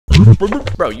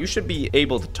Bro, you should be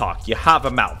able to talk. You have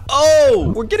a mouth.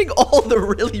 Oh, we're getting all the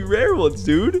really rare ones,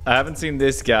 dude. I haven't seen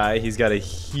this guy. He's got a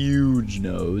huge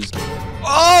nose.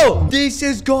 Oh, this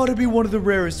has got to be one of the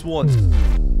rarest ones.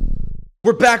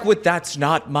 We're back with That's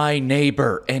Not My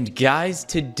Neighbor. And guys,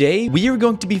 today we are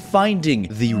going to be finding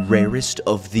the rarest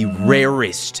of the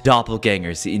rarest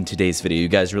doppelgangers in today's video. You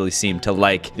guys really seem to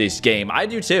like this game. I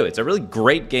do too. It's a really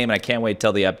great game and I can't wait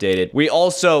till they update it. We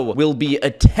also will be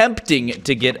attempting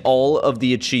to get all of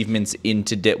the achievements in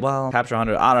today. Well, capture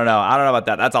 100. I don't know. I don't know about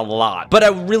that. That's a lot. But I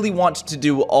really want to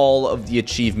do all of the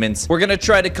achievements. We're going to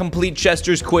try to complete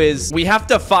Chester's quiz. We have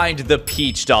to find the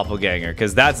Peach doppelganger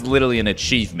because that's literally an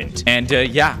achievement. And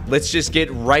yeah, let's just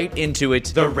get right into it.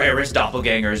 The rarest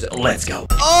doppelgangers. Let's go.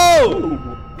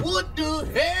 Oh! What the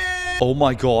heck? Oh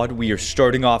my god, we are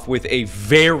starting off with a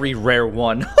very rare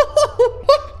one.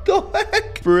 What the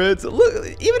heck? Fritz, look,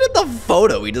 even in the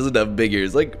photo, he doesn't have big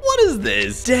ears. Like, what is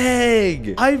this?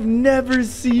 Dang, I've never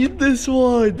seen this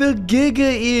one. The Giga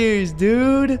ears,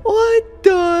 dude. What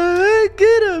the heck?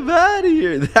 Get him out of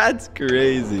here. That's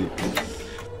crazy.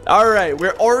 All right,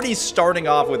 we're already starting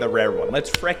off with a rare one.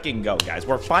 Let's freaking go, guys.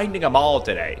 We're finding them all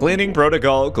today. Cleaning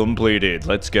protocol completed.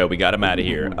 Let's go. We got him out of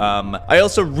here. I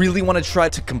also really want to try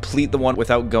to complete the one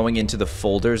without going into the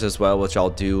folders as well, which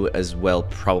I'll do as well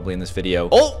probably in this video.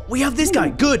 Oh, we have this guy.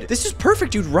 Good. This is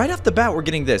perfect, dude. Right off the bat, we're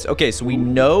getting this. Okay, so we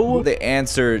know the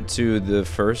answer to the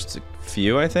first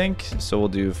few, I think. So we'll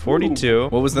do 42.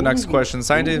 What was the next question?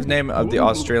 Scientific name of the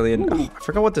Australian. Oh, I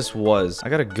forgot what this was. I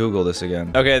gotta Google this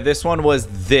again. Okay, this one was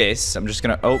this. I'm just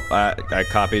gonna. Oh, I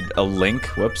copied a link.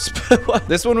 Whoops.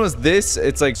 This one was this.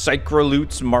 It's like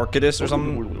Cycrolutes marketus or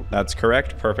something. That's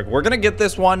correct. Perfect. We're gonna get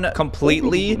this one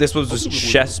completely. This was just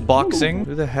chess boxing.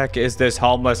 Who the heck is this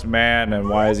homeless man and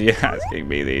why is he asking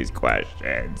me these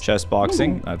questions? Chess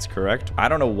boxing. That's correct. I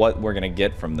don't know what we're gonna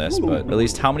get from this, but at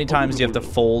least how many times do you have to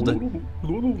fold?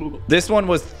 This one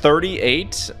was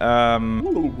 38.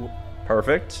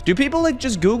 Perfect. Do people like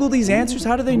just Google these answers?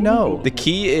 How do they know? The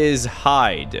key is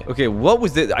hide. Okay, what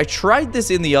was this? I tried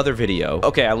this in the other video.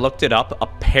 Okay, I looked it up.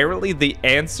 Apparently, the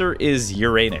answer is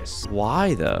Uranus.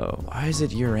 Why though? Why is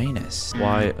it Uranus?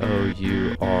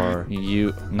 Y-O-U-R.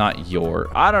 Not your.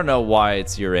 I don't know why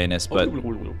it's Uranus, but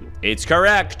it's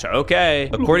correct. Okay.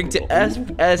 According to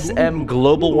FSM,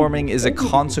 global warming is a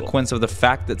consequence of the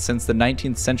fact that since the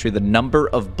 19th century, the number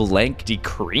of blank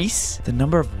decrease? The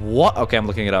number of what? Okay, I'm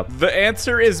looking it up. The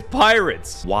answer is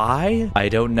pirates. Why? I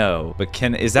don't know. But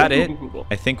is that it?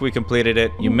 I think we completed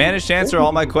it. You managed to answer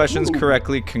all my questions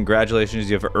correctly.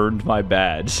 Congratulations, you have earned my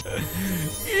badge.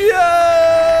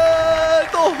 Yeah!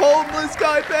 The homeless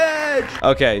guy badge!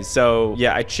 Okay, so,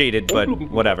 yeah, I cheated, but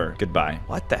whatever. Goodbye.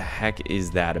 What the heck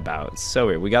is that about? So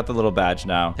weird. We got the little badge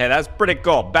now. Hey, that's pretty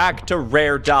cool. Back to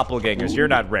rare doppelgangers. You're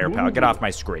not rare, pal. Get off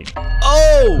my screen.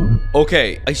 Oh!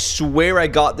 Okay, I swear I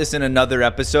got this in another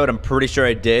episode. I'm pretty sure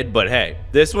I did, but hey,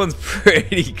 this one's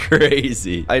pretty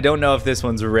crazy. I don't know if this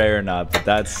one's rare or not, but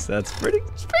that's pretty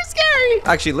scary.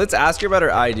 Actually, let's ask her about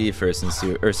her ID first and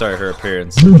see, or sorry, her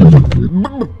appearance.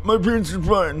 My appearance is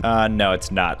fine. No,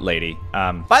 it's not, lady.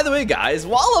 By the way, guys,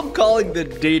 while I'm calling the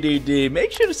DDD,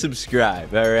 make sure to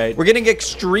subscribe, all right? We're getting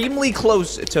extremely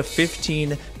close to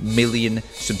 15 million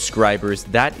subscribers.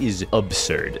 That is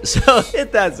absurd. So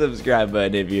hit that subscribe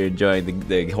button if you're enjoying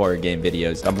the horror game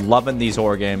videos. I'm loving these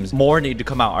horror games. More need to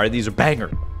come out. All right, these are banger.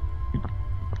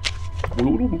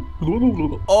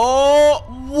 Oh,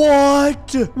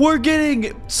 what? We're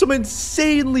getting some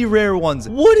insanely rare ones.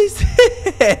 What is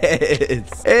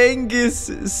this?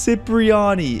 Angus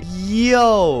Cipriani.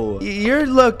 Yo, you're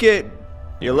looking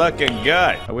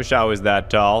good. I wish I was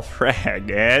that tall.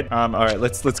 Frag. All right,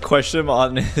 let's question him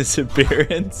on his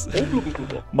appearance.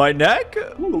 My neck?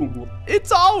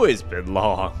 It's always been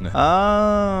long.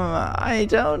 I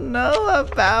don't know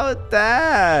about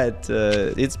that.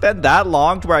 It's been that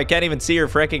long to where I can't even see her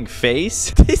freaking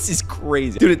face. This is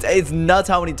crazy. Dude, it's nuts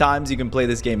how many times you can play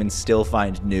this game and still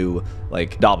find new,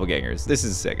 like, doppelgangers. This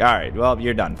is sick. All right, well,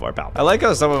 you're done for, pal. I like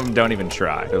how some of them don't even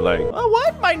try. They're like, oh,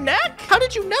 what? My neck? How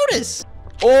did you notice?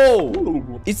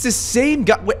 Oh, it's the same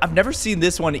guy. Wait, I've never seen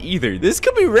this one either. This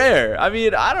could be rare. I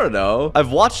mean, I don't know.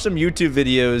 I've watched some YouTube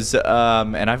videos,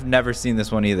 and I've never seen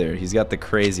this one either. He's got the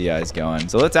crazy eyes going.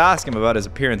 So let's ask him about his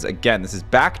appearance again. This is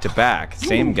back to back.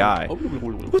 Same guy.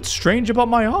 What's strange about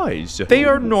my eyes? They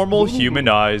are normal human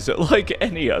eyes, like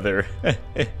any other.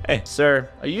 Sir,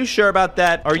 are you sure about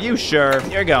that? Are you sure?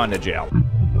 You're going to jail.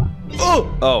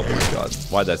 Oh! Oh my god.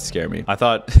 Why'd that scare me? I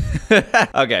thought...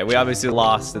 Okay, we obviously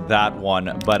lost that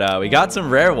one, but we got some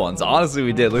rare ones. Honestly,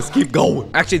 we did. Let's keep going.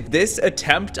 Actually, this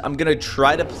attempt, I'm gonna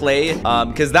try to play,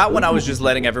 because that one I was just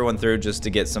letting everyone through just to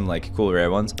get some, like, cool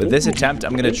rare ones. But this attempt,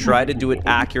 I'm gonna try to do it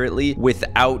accurately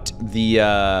without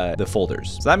the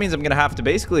folders. So that means I'm gonna have to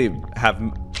basically have...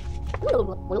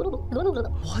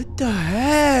 What the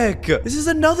heck? This is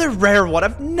another rare one.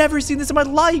 I've never seen this in my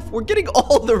life. We're getting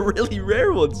all the really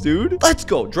rare ones, dude. Let's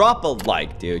go. Drop a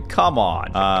like, dude. Come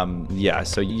on. Yeah,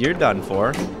 so you're done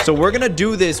for. So we're gonna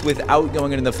do this without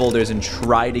going into the folders and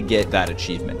try to get that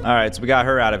achievement. All right, so we got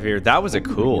her out of here. That was a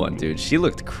cool one, dude. She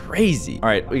looked crazy. All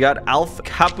right, we got Alf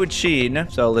Cappuccine.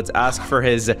 So let's ask for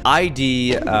his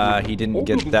ID. He didn't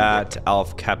get that.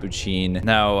 Alf Cappuccine.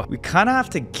 Now, we kind of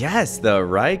have to guess, though,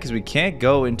 right? Because we can't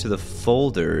go into the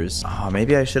folders. Oh,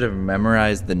 maybe I should have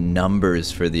memorized the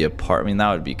numbers for the apartment. I mean,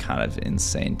 that would be kind of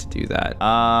insane to do that.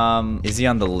 Is he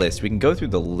on the list? We can go through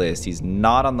the list. He's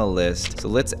not on the list. So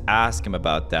let's ask him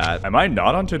about that. Am I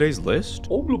not on today's list?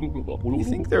 You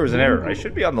think there was an error? I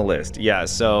should be on the list. Yeah,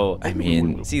 so, I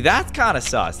mean, see, that's kind of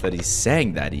sus that he's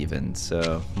saying that even.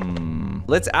 So,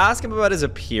 let's ask him about his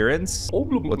appearance.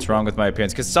 What's wrong with my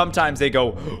appearance? Because sometimes they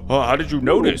go, oh, how did you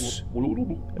notice?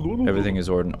 Everything is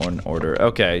in order.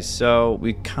 Okay, so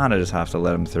we kind of just have to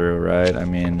let him through, right? I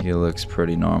mean, he looks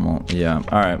pretty normal. Yeah.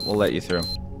 All right, we'll let you through.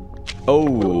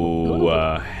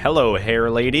 Oh, hello,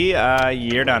 hair lady.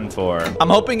 You're done for. I'm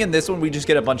hoping in this one we just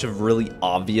get a bunch of really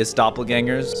obvious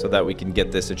doppelgangers so that we can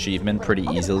get this achievement pretty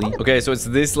easily. Okay, so it's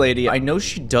this lady. I know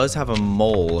she does have a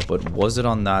mole, but was it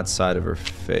on that side of her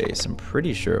face? I'm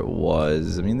pretty sure it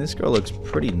was. I mean, this girl looks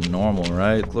pretty normal,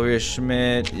 right? Gloria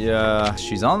Schmidt, yeah,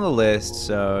 she's on the list.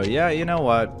 So yeah, you know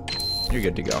what? You're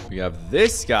good to go. We have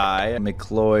this guy,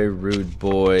 McCloy, Rude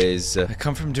Boys. I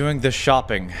come from doing the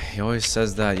shopping. He always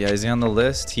says that. Yeah, is he on the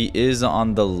list? He is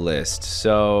on the list.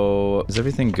 So, is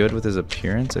everything good with his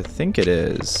appearance? I think it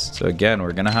is. So again,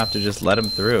 we're gonna have to just let him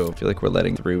through. I feel like we're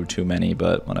letting through too many,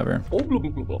 but whatever.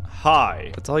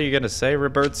 Hi. That's all you're gonna say,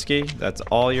 Robertsky? That's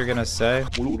all you're gonna say?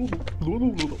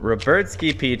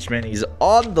 Robertsky Peachman, he's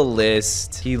on the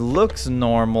list. He looks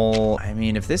normal. I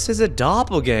mean, if this is a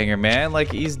doppelganger, man,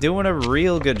 like, he's doing a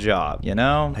real good job, you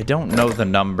know? I don't know the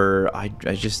number. I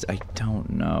don't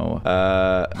know.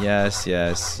 Yes.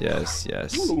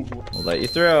 We'll let you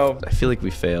through. I feel like we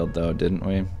failed though, didn't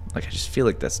we? Like, I just feel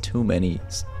like that's too many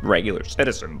regular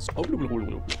citizens. I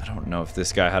don't know if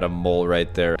this guy had a mole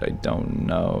right there. I don't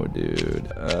know,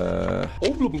 dude.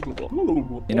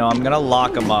 You know, I'm gonna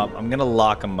lock him up. I'm gonna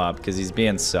lock him up because he's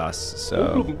being sus.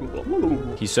 So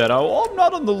he said, oh, I'm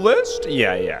not on the list.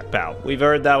 Yeah, pal. We've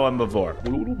heard that one before.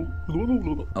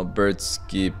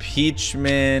 Albertsky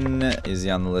Peachman. Is he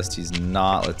on the list? He's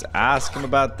not. Let's ask him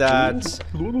about that.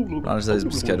 Honestly,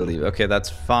 he's scared to leave. Okay, that's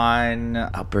fine.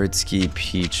 Albertsky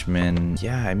Peachman.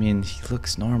 Yeah, I mean, he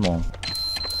looks normal.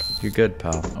 You're good,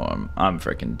 pal. Oh, I'm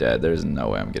freaking dead. There's no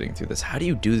way I'm getting through this. How do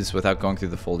you do this without going through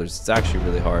the folders? It's actually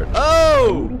really hard.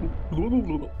 Oh!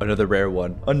 Another rare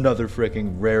one. Another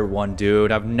freaking rare one,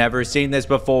 dude. I've never seen this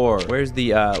before. Where's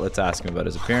the, let's ask him about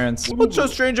his appearance. What's so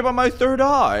strange about my third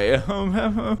eye?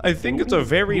 I think it's a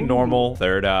very normal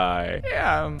third eye.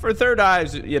 Yeah, for third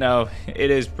eyes, you know,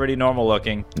 it is pretty normal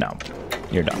looking. No,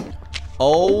 you're done.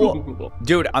 Oh,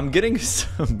 dude, I'm getting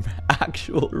some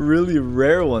actual really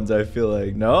rare ones, I feel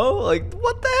like. No? Like,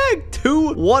 what the heck?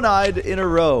 2 one-eyed in a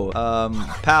row.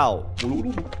 Pal.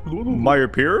 My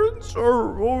appearance?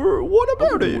 Or what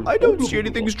about it? I don't see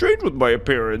anything strange with my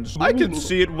appearance. I can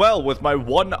see it well with my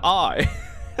one eye.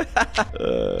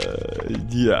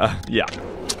 Yeah.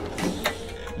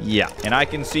 And I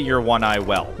can see your one eye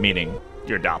well, meaning...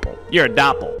 You're a doppel. You're a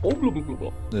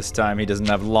doppel. This time he doesn't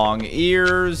have long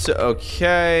ears.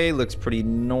 Okay, looks pretty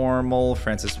normal.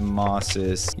 Francis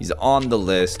Mosses. He's on the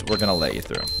list. We're gonna let you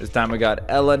through. This time we got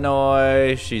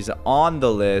Illinois. She's on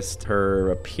the list. Her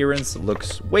appearance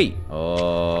looks... Wait.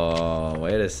 Oh,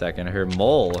 wait a second. Her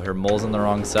mole's on the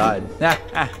wrong side.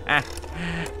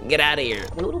 Get out of here.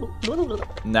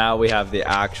 Now we have the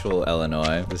actual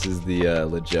Illinois. This is the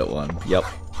legit one. Yep.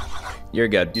 You're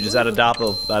good. You just had a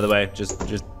doppel, by the way. Just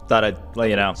thought I'd let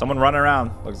you know. Someone running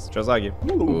around. Looks just like you.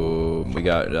 Ooh, we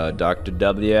got Dr.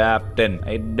 W. Afton.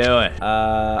 How you doing?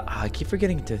 I keep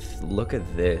forgetting to look at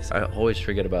this. I always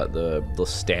forget about the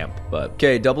stamp, but...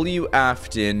 Okay, W.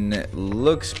 Afton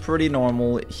looks pretty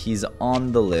normal. He's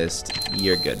on the list.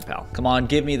 You're good, pal. Come on,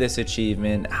 give me this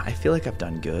achievement. I feel like I've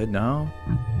done good, no?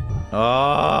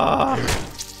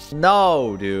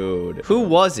 No, dude. Who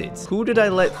was it? Who did I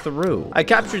let through? I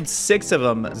captured 6 of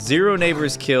them. 0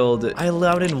 neighbors killed. I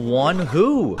allowed in 1.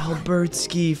 Who?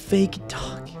 Albertsky, fake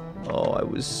dog. Oh, I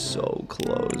was so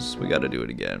close. We got to do it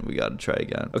again. We got to try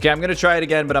again. Okay, I'm going to try it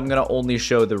again, but I'm going to only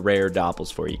show the rare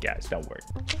doppels for you guys. Don't worry.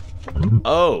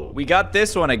 Oh, we got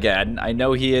this one again. I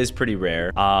know he is pretty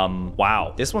rare.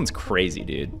 Wow. This one's crazy,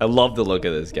 dude. I love the look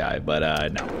of this guy,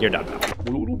 but no, you're done now.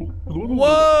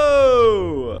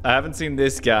 Whoa! I haven't seen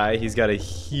this guy. He's got a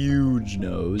huge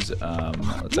nose.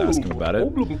 Let's ask him about it.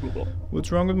 What's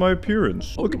wrong with my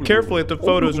appearance? Look carefully at the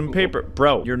photos and paper.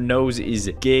 Bro, your nose is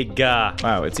giga.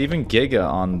 Wow, it's even giga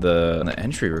on the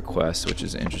entry request, which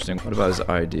is interesting. What about his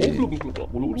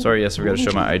ID? Sorry, yes, we gotta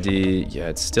show my ID. Yeah,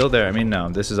 it's still there. I mean, no,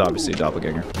 this is obviously a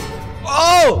doppelganger.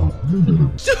 Oh!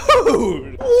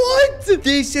 Dude! What?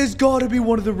 This has got to be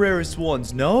one of the rarest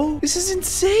ones, no? This is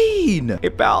insane. Hey,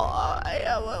 pal,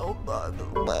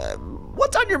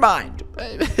 what's on your mind?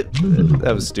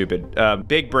 That was stupid.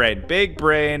 Big brain,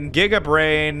 giga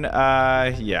brain.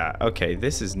 Yeah, okay,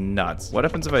 this is nuts. What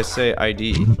happens if I say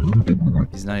ID?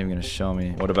 He's not even gonna show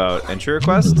me. What about entry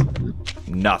request?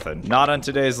 Nothing. Not on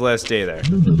today's list either.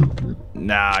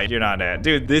 Nah, you're not it.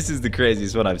 Dude, this is the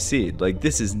craziest one I've seen. Like,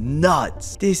 this is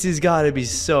nuts. This has got to be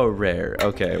so rare.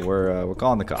 Okay, we're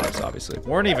calling the cops, obviously.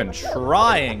 Weren't even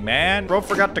trying, man. Bro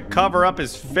forgot to cover up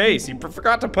his face. He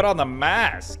forgot to put on the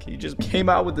mask. He just came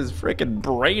out with his freaking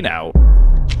brain out.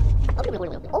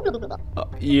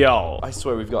 Yo, I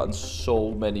swear we've gotten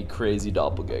so many crazy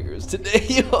doppelgangers today.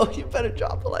 Yo, you better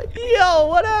drop a like. Yo,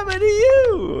 what happened to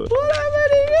you? What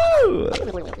happened to you?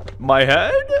 My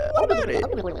head? What about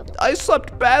it? I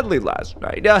slept badly last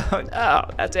night. Oh,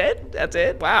 that's it? That's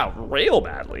it? Wow, real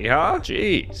badly, huh?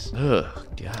 Jeez. Ugh,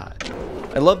 God.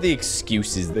 I love the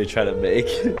excuses they try to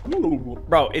make.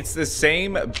 Bro, it's the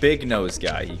same big nose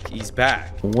guy. He's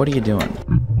back. What are you doing?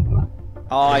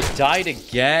 Oh, I died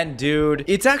again, dude.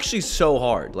 It's actually so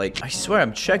hard. Like, I swear,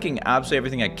 I'm checking absolutely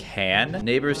everything I can.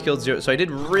 Neighbors killed 0. So I did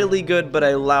really good, but I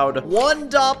allowed 1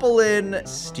 doppel in.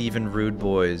 Steven Rude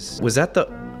Boys. Was that the...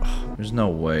 Oh, there's no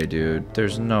way, dude.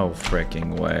 There's no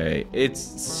freaking way. It's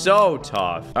so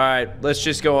tough. All right, let's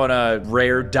just go on a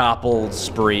rare doppel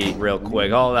spree real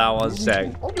quick. Hold on one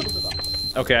sec.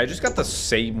 Okay, I just got the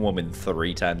same woman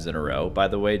 3 times in a row. By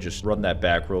the way, just run that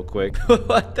back real quick.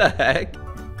 What the heck?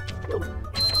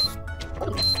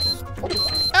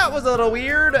 That was a little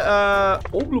weird.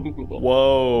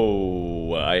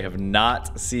 Whoa. I have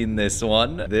not seen this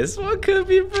one. This one could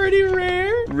be pretty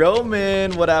rare.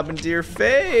 Roman, what happened to your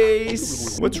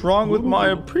face? What's wrong with my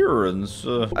appearance?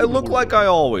 I look like I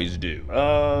always do.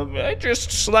 I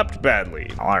just slept badly.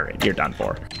 All right, you're done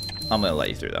for. I'm gonna let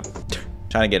you through though.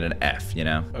 Trying to get an F, you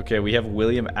know? Okay, we have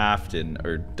William Afton,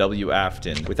 or W.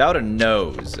 Afton, without a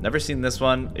nose. Never seen this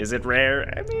one. Is it rare?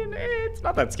 I mean, it's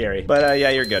not that scary. But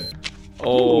yeah, you're good.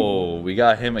 Oh, we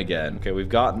got him again. Okay, we've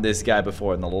gotten this guy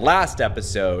before in the last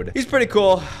episode. He's pretty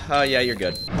cool. Yeah, you're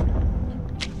good.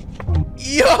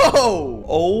 Yo!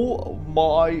 Oh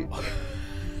my...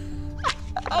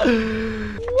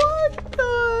 What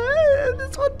the?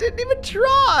 This one didn't even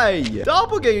try.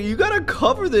 Doppelganger, you gotta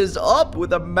cover this up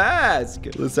with a mask.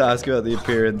 Let's ask about the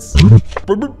appearance.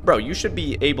 Bro, you should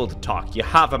be able to talk. You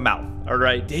have a mouth, all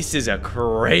right? This is a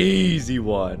crazy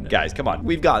one. Guys, come on.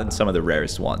 We've gotten some of the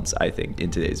rarest ones, I think, in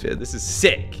today's video. This is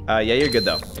sick. Yeah, you're good,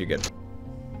 though. You're good.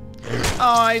 Oh,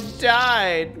 I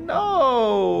died.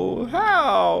 No.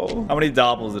 How? How many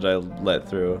doppels did I let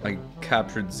through? I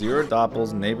captured 0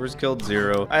 doppels. Neighbors killed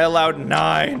 0. I allowed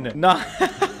 9. 9.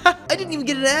 I didn't even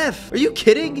get an F. Are you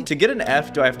kidding? To get an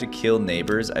F, do I have to kill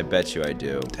neighbors? I bet you I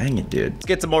do. Dang it, dude. Let's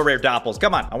get some more rare doppels.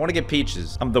 Come on. I want to get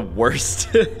peaches. I'm the worst.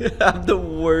 I'm the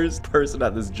worst person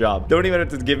at this job. Don't even have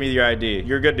to give me your ID.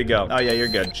 You're good to go. Oh, yeah, you're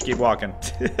good. Just keep walking.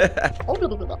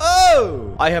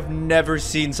 Oh! I have never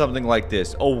seen something like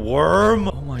this. A worm?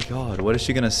 Oh, my God. What is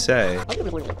she going to say?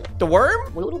 The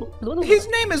worm? His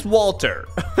name is Walter.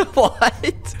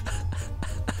 What?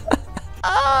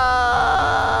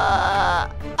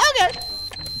 Okay.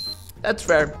 That's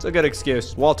fair. It's a good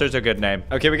excuse. Walter's a good name.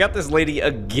 Okay, we got this lady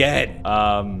again.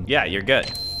 Yeah, you're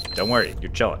good. Don't worry,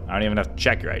 you're chilling. I don't even have to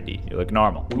check your ID. You look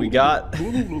normal. We got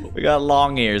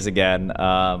long ears again.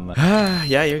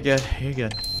 Yeah, you're good. You're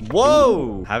good.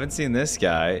 Whoa! Haven't seen this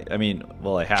guy. I mean,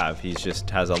 well, I have. He just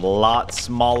has a lot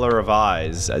smaller of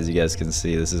eyes. As you guys can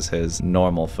see, this is his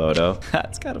normal photo.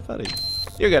 That's kind of funny.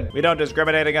 You're good. We don't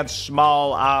discriminate against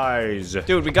small eyes.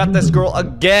 Dude, we got this girl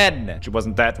again. She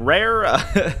wasn't that rare.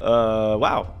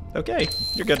 Wow. Okay,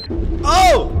 you're good.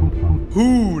 Oh!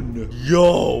 Hoon.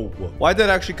 Yo. Why'd that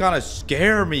actually kind of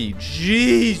scare me?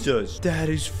 Jesus. That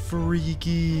is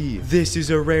freaky. This is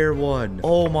a rare one.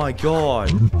 Oh my God.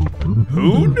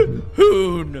 Hoon?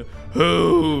 Hoon.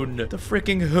 Hoon. The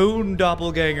freaking Hoon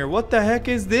doppelganger. What the heck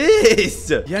is this?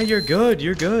 Yeah, you're good.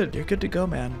 You're good. You're good to go,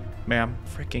 man. ma'am.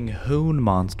 Freaking hoon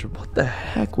monster. What the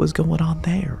heck was going on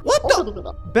there? What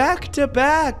the? Back to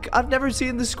back. I've never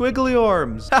seen the squiggly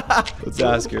arms. Let's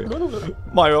ask her.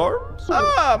 My arms?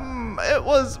 It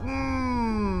was,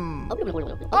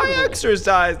 I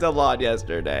exercised a lot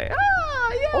yesterday.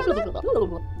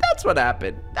 Yeah, that's what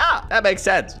happened. That makes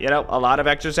sense. You know, a lot of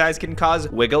exercise can cause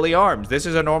wiggly arms. This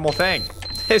is a normal thing.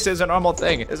 This is a normal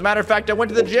thing. As a matter of fact, I went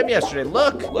to the gym yesterday.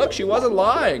 Look, she wasn't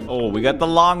lying. Oh, we got the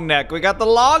long neck. We got the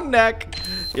long neck.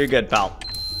 You're good, pal.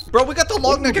 Bro, we got the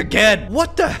long neck again.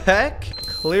 What the heck?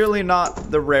 Clearly not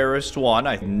the rarest one.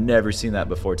 I've never seen that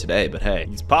before today, but hey,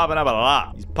 he's popping up a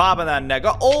lot. He's popping that neck.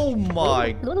 Oh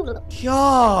my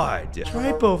God.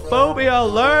 Trypophobia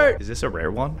alert. Is this a rare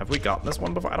one? Have we gotten this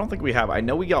one before? I don't think we have. I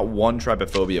know we got one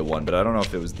trypophobia one, but I don't know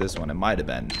if it was this one. It might have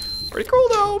been. Pretty cool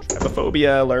though.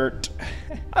 Trypophobia alert.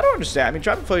 I don't understand. I mean,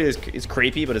 trypophobia is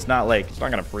creepy, but it's not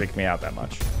gonna freak me out that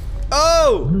much.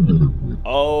 Oh!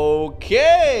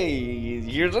 Okay,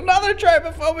 here's another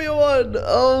trypophobia one.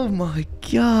 Oh my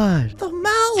God, the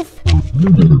mouth.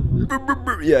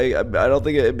 Yeah, I don't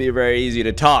think it'd be very easy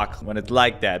to talk when it's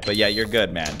like that, but yeah, you're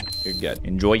good, man. You're good.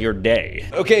 Enjoy your day.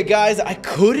 Okay, guys, I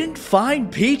couldn't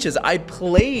find Peaches. I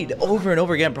played over and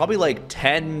over again, probably like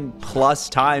 10 plus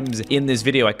times in this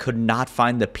video. I could not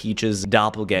find the Peaches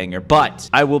doppelganger, but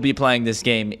I will be playing this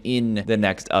game in the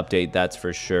next update, that's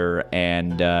for sure.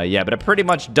 And yeah, but I've pretty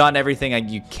much done everything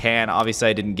you can. Obviously,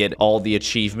 I didn't get all the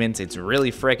achievements. It's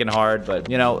really freaking hard, but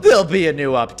you know, there'll be a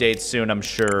new update soon, I'm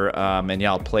sure. And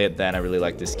yeah, I'll play it then. I really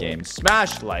like this game.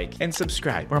 Smash like and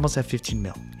subscribe. We're almost at 15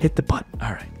 mil. Hit the button.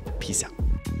 All right. Peace out.